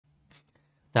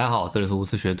大家好，这里是巫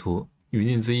师学徒。云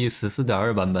顶之奕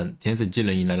14.2版本天使技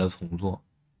能迎来了重做。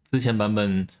之前版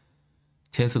本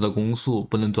天使的攻速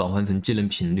不能转换成技能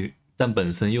频率，但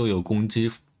本身又有攻击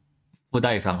附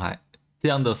带伤害，这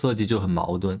样的设计就很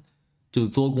矛盾。就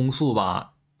做攻速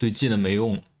吧，对技能没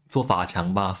用；做法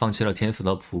强吧，放弃了天使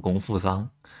的普攻负伤。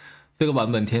这个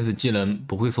版本天使技能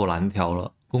不会锁蓝条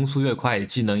了，攻速越快，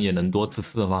技能也能多次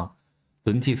释放，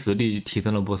整体实力提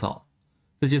升了不少。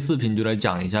这期视频就来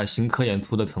讲一下新科研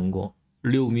出的成果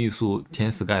，6秘术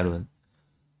天使盖伦。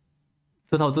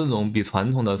这套阵容比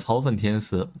传统的超粉天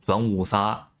使转5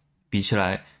杀比起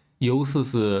来，优势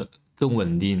是更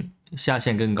稳定，下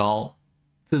限更高。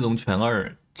阵容全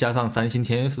2加上3星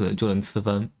天使就能吃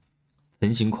分，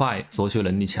成型快，锁血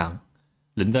能力强，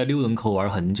能在6人口玩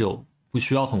很久，不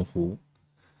需要很糊。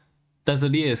但是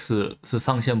劣势是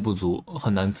上限不足，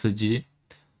很难吃鸡。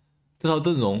这套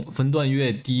阵容分段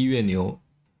越低越牛。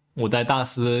我在大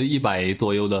师100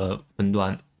左右的分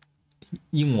段，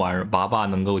硬玩8把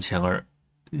能够前2，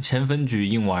千分局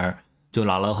硬玩就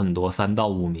拿了很多3到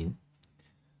5名。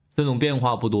这种变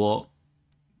化不多，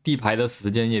地排的时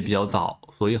间也比较早，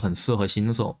所以很适合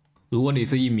新手。如果你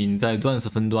是一名在钻石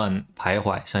分段徘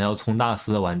徊，想要冲大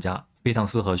师的玩家，非常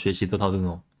适合学习这套阵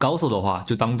容。高手的话，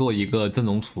就当做一个阵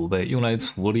容储备，用来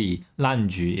处理烂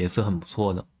局也是很不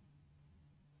错的。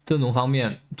阵容方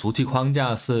面，主体框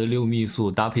架是6秘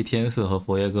术搭配天使和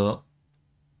佛爷哥，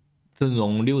阵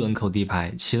容6人口地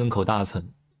排，7人口大成。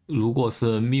如果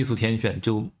是秘术天选，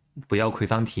就不要魁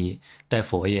桑提带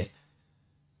佛爷。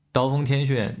刀锋天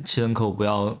选7人口不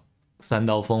要3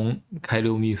刀锋开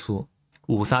6秘术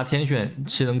，5杀天选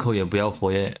7人口也不要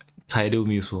佛爷开6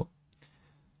秘术。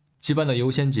羁绊的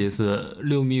优先级是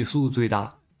6秘术最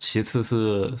大，其次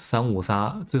是3、5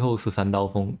杀，最后是3刀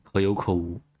锋，可有可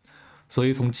无。所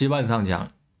以从羁绊上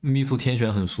讲，秘术天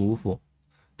选很舒服，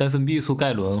但是秘术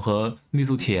盖伦和秘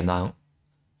术铁男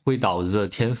会导致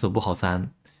天使不好删，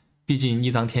毕竟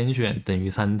1张天选等于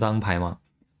3张牌嘛，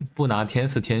不拿天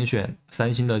使天选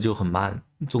，3星的就很慢，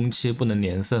中期不能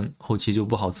连胜，后期就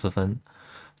不好吃分。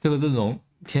这个阵容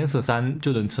天使3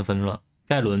就能吃分了，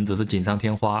盖伦只是锦上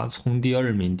添花，冲第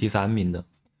2名、第3名的，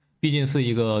毕竟是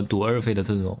一个赌2费的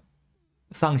阵容，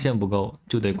上限不够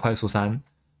就得快速删。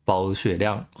保血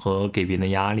量和给别人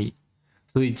压力，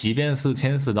所以即便是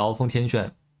天使刀锋天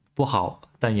选不好，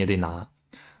但也得拿。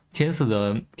天使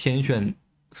的天选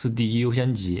是第一优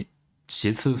先级，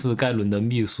其次是盖伦的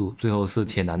秘术，最后是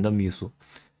铁男的秘术。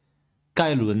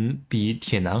盖伦比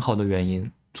铁男好的原因，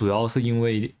主要是因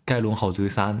为盖伦好追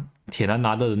3，铁男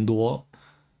拿的人多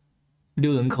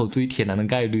，6人口追铁男的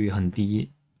概率很低，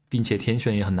并且天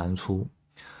选也很难出，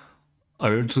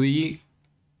而追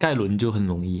盖伦就很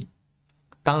容易。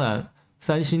当然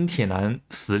3星铁男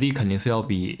实力肯定是要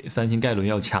比3星盖伦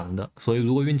要强的，所以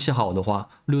如果运气好的话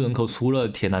，6人口出了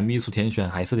铁男秘术天选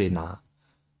还是得拿。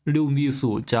6秘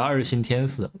术加2星天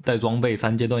使带装备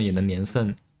3阶段也能连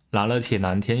胜，拿了铁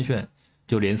男天选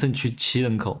就连胜去7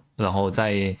人口，然后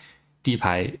在地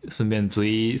排顺便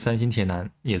追3星铁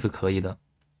男也是可以的。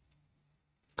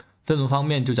阵容方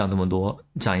面就讲这么多，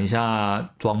讲一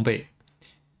下装备。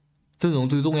阵容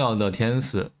最重要的天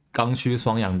使刚需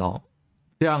双阳刀，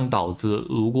这样导致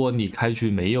如果你开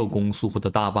局没有攻速或者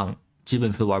大棒，基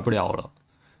本是玩不了了。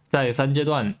在3阶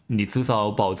段你至少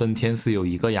保证天使有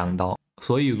1个阳刀，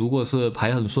所以如果是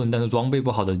牌很顺但是装备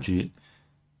不好的局，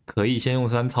可以先用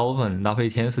3超粉搭配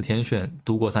天使天选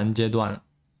度过3阶段，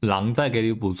狼再给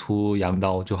你补出阳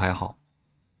刀就还好。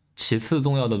其次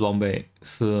重要的装备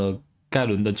是盖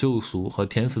伦的救赎和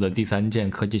天使的第3件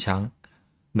科技枪，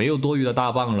没有多余的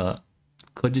大棒了，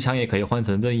科技枪也可以换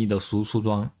成任意的输出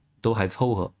装，都还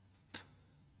凑合。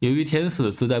由于天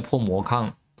使自带破魔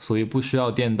抗，所以不需要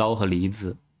电刀和离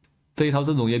子。这一套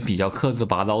阵容也比较克制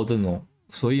拔刀阵容，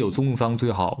所以有重伤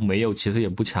最好，没有其实也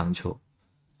不强求。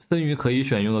剩余可以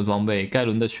选用的装备，盖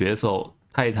伦的血手、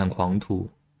泰坦狂徒、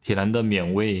铁男的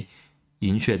免卫、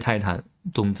银血泰坦。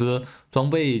总之装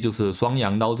备就是双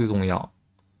阳刀最重要，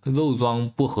肉装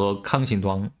不合抗性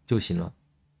装就行了。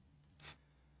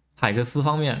海克斯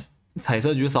方面，彩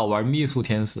色局少玩秘术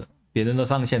天使，别人的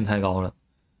上限太高了，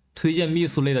推荐秘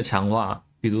术类的强化，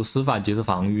比如施法即时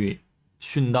防御、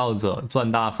殉道者、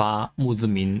钻大发、墓之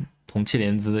铭、铜器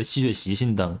莲枝、吸血习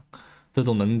性等，这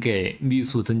种能给秘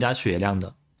术增加血量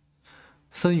的。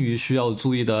剩余需要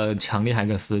注意的强力海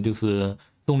克斯就是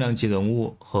重量级人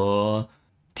物和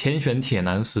天选铁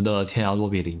男时的天涯若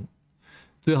比邻。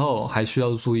最后还需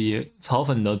要注意超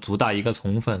粉的主打一个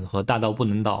宠粉和大刀不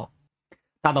能倒。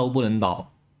大刀不能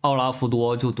倒，奥拉夫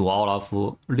多就赌奥拉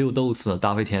夫，6斗士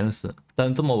搭配天使，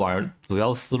但这么玩主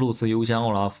要思路是优先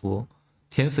奥拉夫，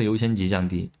天使优先级降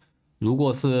低。如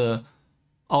果是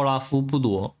奥拉夫不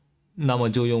多，那么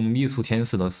就用秘术天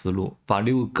使的思路，把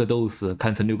6个斗士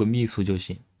看成6个秘术就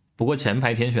行。不过前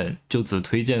排天选就只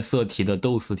推荐设题的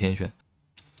斗士天选，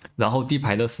然后地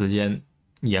排的时间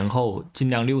延后，尽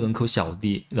量6人口小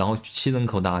地，然后7人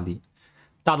口大地。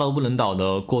大到不能倒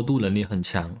的过渡能力很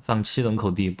强，上7人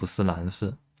口地不是难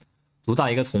事。主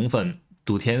打一个宠粉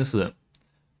赌天使，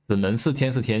只能是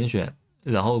天使天选，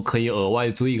然后可以额外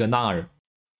追一个纳尔，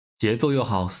节奏又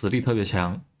好，实力特别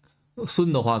强。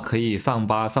顺的话可以上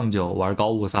8上9玩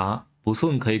高5杀，不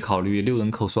顺可以考虑6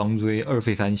人口双追2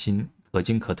费3星，可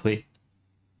进可退。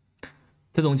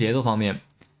这种节奏方面，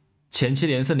前期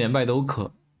连胜连败都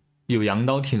可，有羊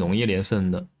刀挺容易连胜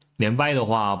的，连败的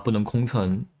话不能空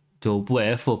城，就不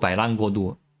F 摆烂过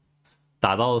度，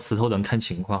打到石头人看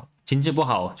情况。经济不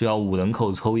好就要5人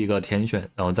口抽一个天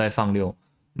选，然后再上6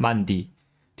慢地，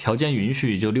条件允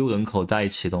许就6人口再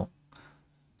启动。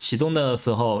启动的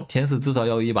时候天使至少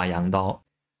要一把羊刀。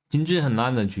经济很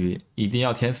烂的局一定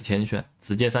要天使天选，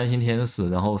直接3星天使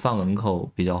然后上人口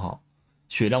比较好。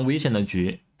血量危险的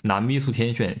局拿秘术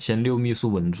天选，先6秘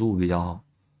术稳住比较好。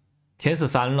天使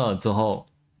3了之后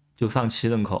就上7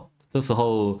人口，这时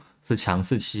候是强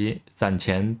势期，攒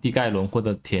钱地盖伦或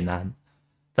者铁男。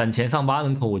攒钱上8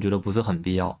人口我觉得不是很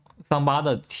必要，上8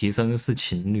的提升是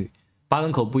情侣，8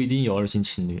人口不一定有2星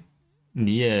情侣，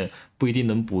你也不一定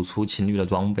能补出情侣的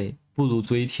装备，不如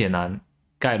追铁男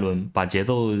盖伦，把节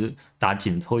奏打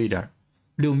紧凑一点。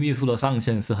6秘术的上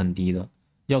限是很低的，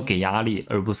要给压力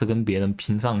而不是跟别人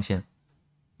拼上限。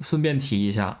顺便提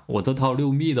一下，我这套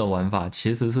6秘的玩法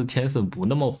其实是天使不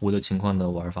那么糊的情况的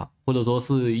玩法，或者说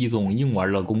是一种硬玩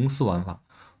的公式玩法。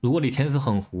如果你天使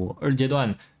很糊，2阶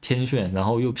段天选然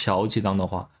后又嫖几张的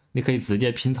话，你可以直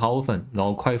接拼超粉，然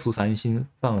后快速3星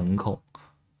上人口，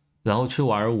然后去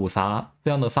玩5杀，这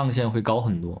样的上限会高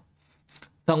很多。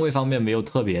站位方面没有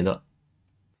特别的，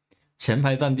前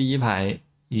排站第1排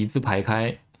一字排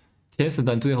开，天使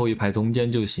站最后1排中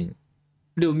间就行。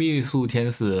6秘术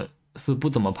天使是不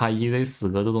怎么怕1Z 死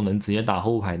哥这种能直接打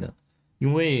后排的，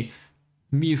因为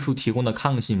秘术提供的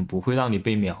抗性不会让你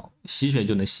被秒，吸血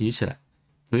就能吸起来。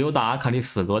只有打阿卡丽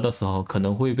死哥的时候可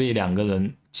能会被2个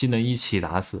人技能一起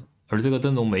打死，而这个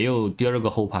阵容没有第2个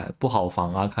后排，不好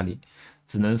防阿卡丽，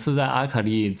只能是在阿卡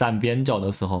丽站边角的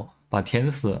时候把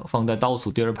天使放在倒数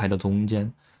第2排的中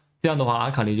间，这样的话阿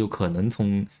卡丽就可能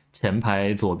从前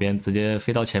排左边直接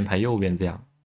飞到前排右边，这样